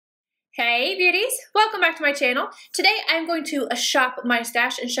Hey beauties, welcome back to my channel. Today I'm going to shop my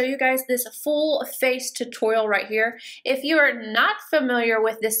stash and show you guys this full face tutorial right here. If you are not familiar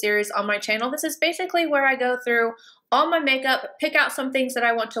with this series on my channel, this is basically where I go through all my makeup, pick out some things that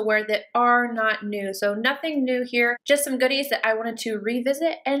I want to wear that are not new. So nothing new here, just some goodies that I wanted to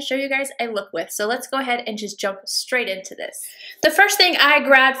revisit and show you guys a look with. So let's go ahead and just jump straight into this. The first thing I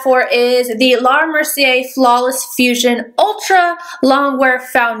grabbed for is the Mercier Flawless Fusion Ultra Longwear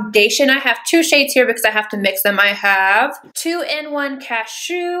Foundation. I have two shades here because I have to mix them. I have 2-in-1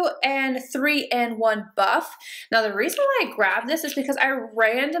 Cashew and 3-in-1 Buff. Now the reason why I grabbed this is because I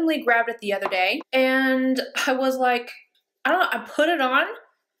randomly grabbed it the other day and I was like, I don't know, I put it on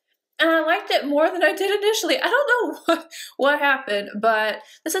and I liked it more than I did initially. I don't know what happened, but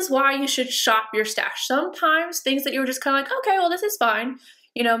this is why you should shop your stash. Sometimes things that you're just kind of like, okay, well, this is fine.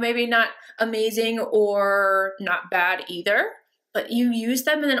 You know, maybe not amazing or not bad either, but you use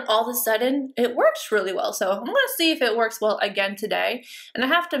them and then all of a sudden it works really well. So I'm gonna see if it works well again today. And I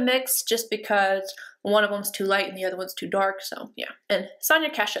have to mix just because one of them's too light and the other one's too dark. So yeah, and Sonia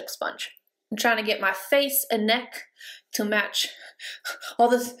Kashuk sponge. I'm trying to get my face and neck to match all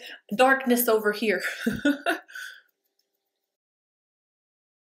this darkness over here.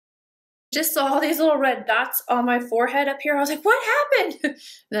 Just saw these little red dots on my forehead up here. I was like, what happened?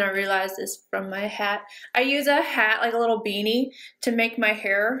 Then I realized it's from my hat. I use a hat, like a little beanie, to make my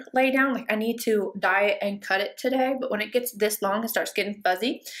hair lay down. Like I need to dye it and cut it today, but when it gets this long, it starts getting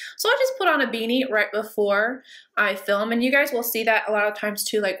fuzzy. So I just put on a beanie right before I film, and you guys will see that a lot of times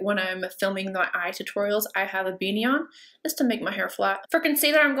too, like when I'm filming my eye tutorials, I have a beanie on just to make my hair flat. For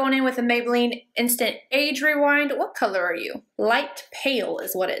concealer, I'm going in with a Maybelline Instant Age Rewind. What color are you? Light pale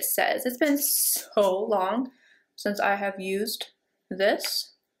is what it says. It's been so long since I have used this.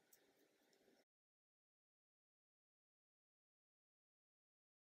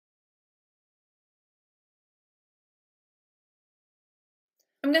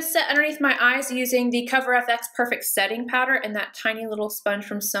 I'm going to set underneath my eyes using the Cover FX Perfect Setting Powder and that tiny little sponge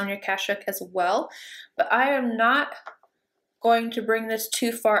from Sonia Kashuk as well. But I am not going to bring this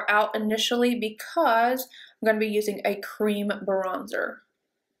too far out initially because I'm going to be using a cream bronzer.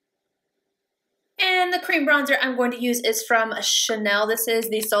 And the cream bronzer I'm going to use is from Chanel. This is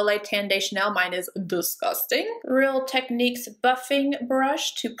the Soleil Tan de Chanel. Mine is disgusting. Real Techniques buffing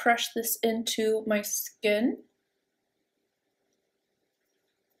brush to brush this into my skin.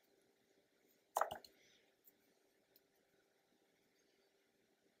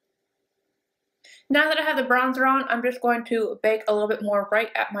 Now that I have the bronzer on, I'm just going to bake a little bit more right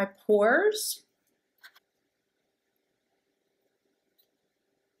at my pores.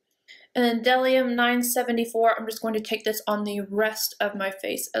 And then Delium 974, I'm just going to take this on the rest of my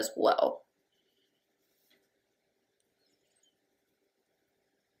face as well.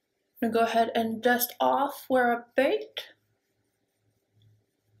 I'm going to go ahead and dust off where I baked.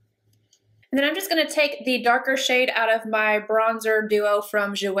 And then I'm just going to take the darker shade out of my bronzer duo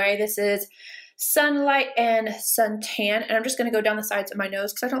from Jouer. This is Sunlight and Suntan, and I'm just going to go down the sides of my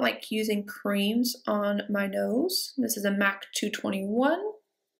nose because I don't like using creams on my nose. This is a MAC 221.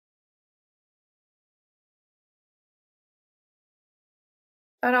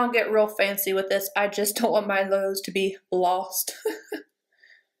 I don't get real fancy with this. I just don't want my nose to be lost.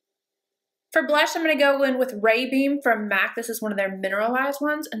 For blush, I'm going to go in with Ray Beam from MAC. This is one of their mineralized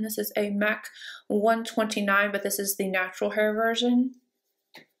ones, and this is a MAC 129, but this is the natural hair version.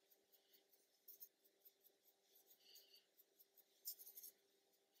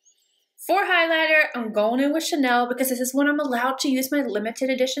 For highlighter, I'm going in with Chanel because this is when I'm allowed to use my limited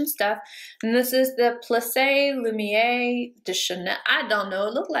edition stuff. And this is the Plisse Lumiere de Chanel. I don't know,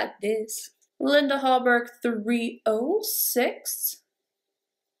 it looked like this. Linda Hallberg 306.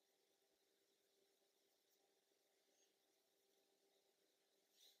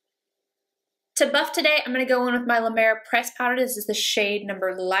 To buff today, I'm going to go in with my La Mer Press Powder. This is the shade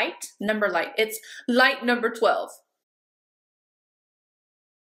number light. It's light number 12.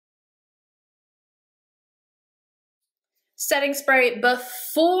 Setting spray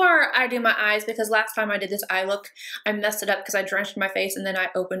before I do my eyes because last time I did this eye look, I messed it up because I drenched my face and then I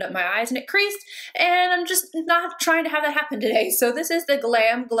opened up my eyes and it creased, and I'm just not trying to have that happen today. So this is the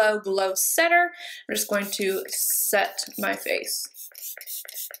Glam Glow Glow Setter. I'm just going to set my face.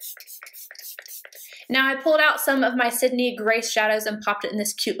 Now I pulled out some of my Sydney Grace shadows and popped it in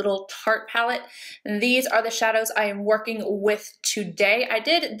this cute little Tarte palette. And these are the shadows I am working with today. I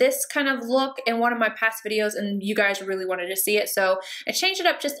did this kind of look in one of my past videos and you guys really wanted to see it, so I changed it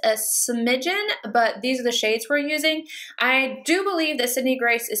up just a smidgen, but these are the shades we're using. I do believe that Sydney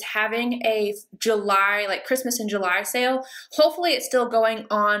Grace is having a July, like Christmas in July sale. Hopefully it's still going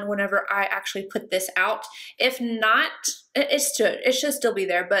on whenever I actually put this out. If not, it should still be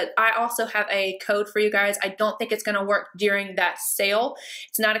there, but I also have a code for you guys. I don't think it's going to work during that sale.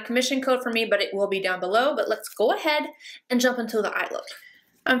 It's not a commission code for me, but it will be down below. But let's go ahead and jump into the eye look.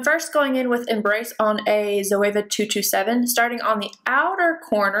 I'm first going in with Embrace on a Zoeva 227, starting on the outer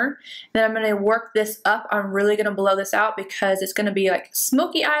corner. Then I'm going to work this up. I'm really going to blow this out because it's going to be like a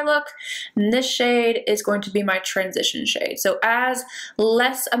smoky eye look. And this shade is going to be my transition shade. So as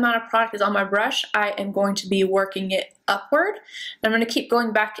less amount of product is on my brush, I am going to be working it upward. And I'm going to keep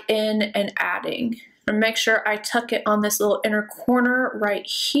going back in and adding. And make sure I tuck it on this little inner corner right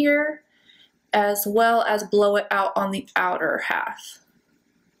here, as well as blow it out on the outer half.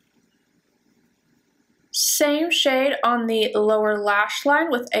 Same shade on the lower lash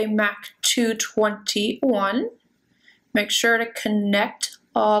line with a MAC 221. Make sure to connect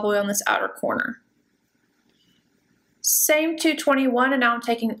all the way on this outer corner. Same 221, and now I'm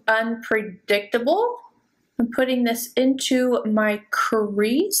taking Unpredictable. I'm putting this into my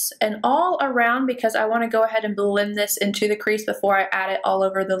crease and all around because I want to go ahead and blend this into the crease before I add it all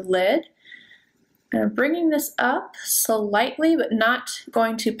over the lid. And I'm bringing this up slightly, but not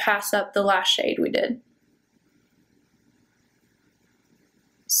going to pass up the last shade we did.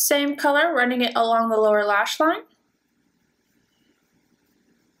 Same color, running it along the lower lash line.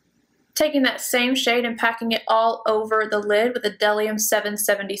 Taking that same shade and packing it all over the lid with a Delium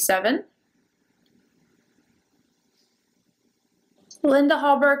 777. Linda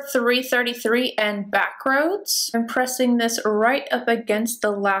Hallberg 333 and Backroads. I'm pressing this right up against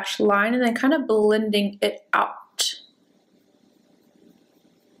the lash line and then kind of blending it out.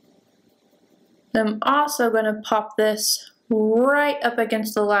 I'm also going to pop this right up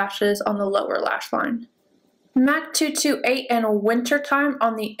against the lashes on the lower lash line. MAC 228 and Wintertime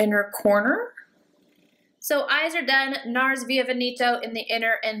on the inner corner. So eyes are done. Nars via Veneto in the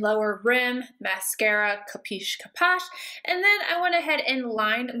inner and lower rim. Mascara, capiche capache. And then I went ahead and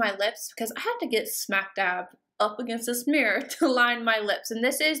lined my lips because I had to get smack dab up against this mirror to line my lips. And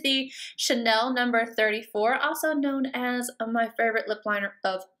this is the Chanel number 34, also known as my favorite lip liner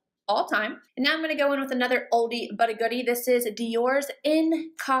of all time. And now I'm going to go in with another oldie but a goodie. This is Dior's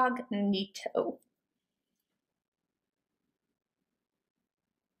Incognito.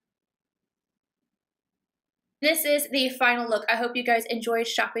 This is the final look. I hope you guys enjoyed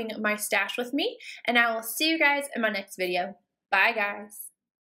shopping my stash with me, and I will see you guys in my next video. Bye, guys.